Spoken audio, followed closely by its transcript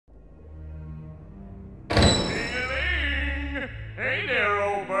Hey there,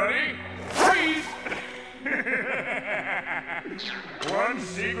 old buddy. Freeze! One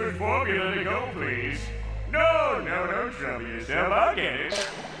secret formula to go, please. No, don't trouble yourself. I'll get it.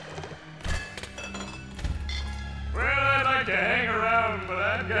 Well, I'd like to hang around, but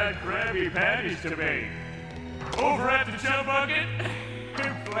I've got Krabby Patties to make. Over at the Chum Bucket,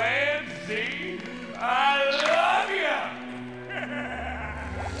 Plan Z, I love ya!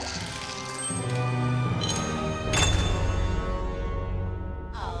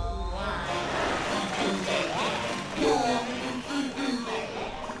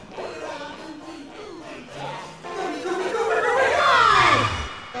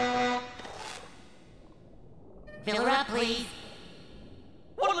 Fill her up, please.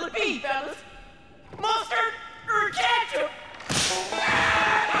 What'll it be, fellas? Mustard or ketchup?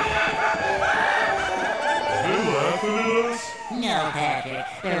 They're laughing at us? No, Patrick.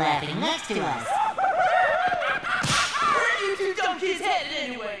 They're laughing next to us. Where are you two dumb kids headed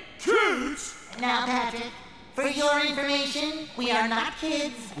anyway? Kids? Now, Patrick, for your information, we are not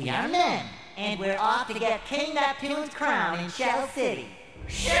kids, we are men. And we're off to get King Neptune's crown in Shell City.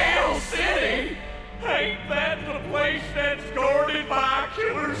 Shell City? Ain't that the place that's guarded by a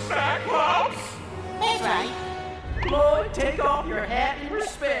killer Cyclops? That's right. Lloyd, take off your hat and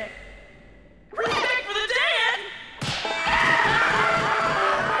respect. Respect for the dead?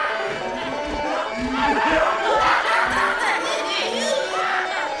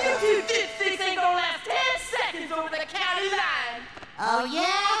 You two dipsticks ain't gonna last 10 seconds over the county line. Oh,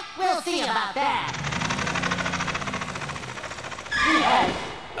 yeah? We'll see about that.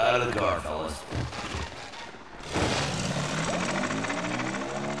 Out of the car, fellas.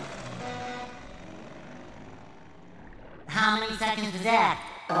 How many seconds is that?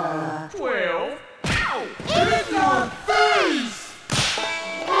 12. Ow! In your face!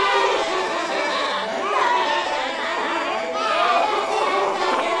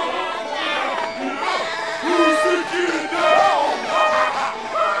 Who's the kid now?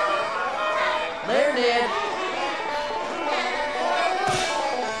 They're dead.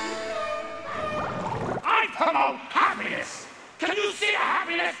 I promote happiness. Can you see the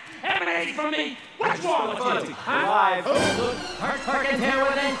happiness emanating from me? What's wrong with you? Live. Perkins here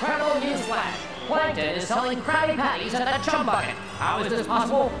with an incredible news flash. Plankton is selling Krabby Patties at the Chum Bucket. How is this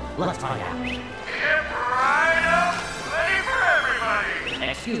possible? Let's find out. Get right up, ready for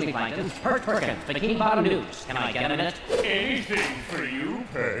everybody. Excuse me, Plankton. Perkins, PinkieBob News. Can I get a minute? Anything for you,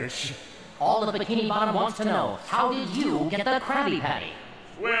 Perch. All the PinkieBob wants to know, how did you get the Krabby Patty?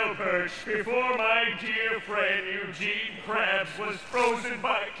 Well, Perch, before my dear friend Eugene Krabs was frozen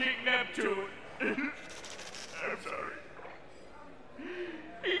by King Neptune. I'm sorry.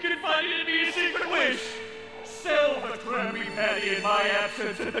 He confided in me a secret wish. Sell the Krabby Patty in my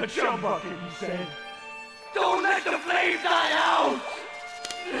absence at the Chum Bucket, he said. Don't let the flames die out!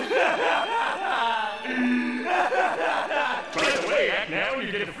 By the way, act now and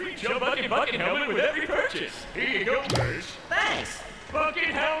you get a free Chum Bucket helmet with every purchase. Here you go, Perch. Thanks. Bucket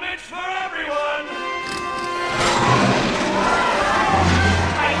helmets for everyone!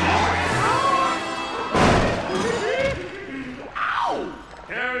 Ow!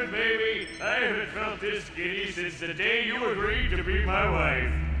 Karen, baby, I haven't felt this giddy since the day you agreed to be my wife.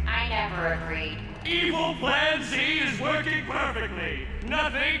 I never agreed. Evil Plan Z is working perfectly.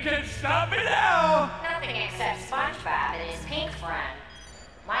 Nothing can stop it now! Nothing except SpongeBob and his pink friend.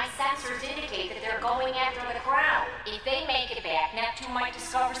 My sensors indicate that they're going after the crown. If they make it back, Neptune might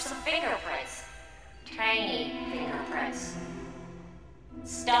discover some fingerprints. Tiny fingerprints.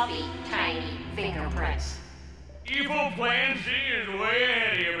 Stubby, tiny fingerprints. Evil Plan Z is way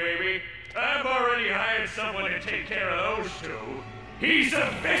ahead of you, baby. I've already hired someone to take care of those two. He's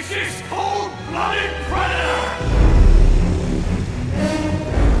a vicious, cold-blooded predator!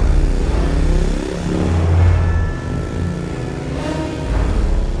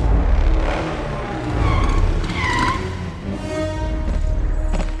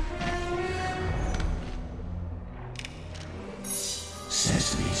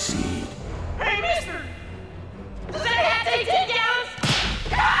 Sesame seed. Hey, mister! Does that hat take 10 gallons?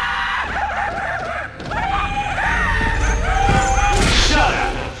 Shut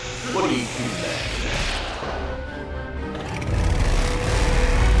up! What do you do there?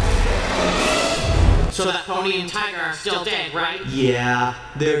 So that Pony and Tiger are still dead, right? Yeah,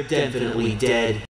 they're definitely dead.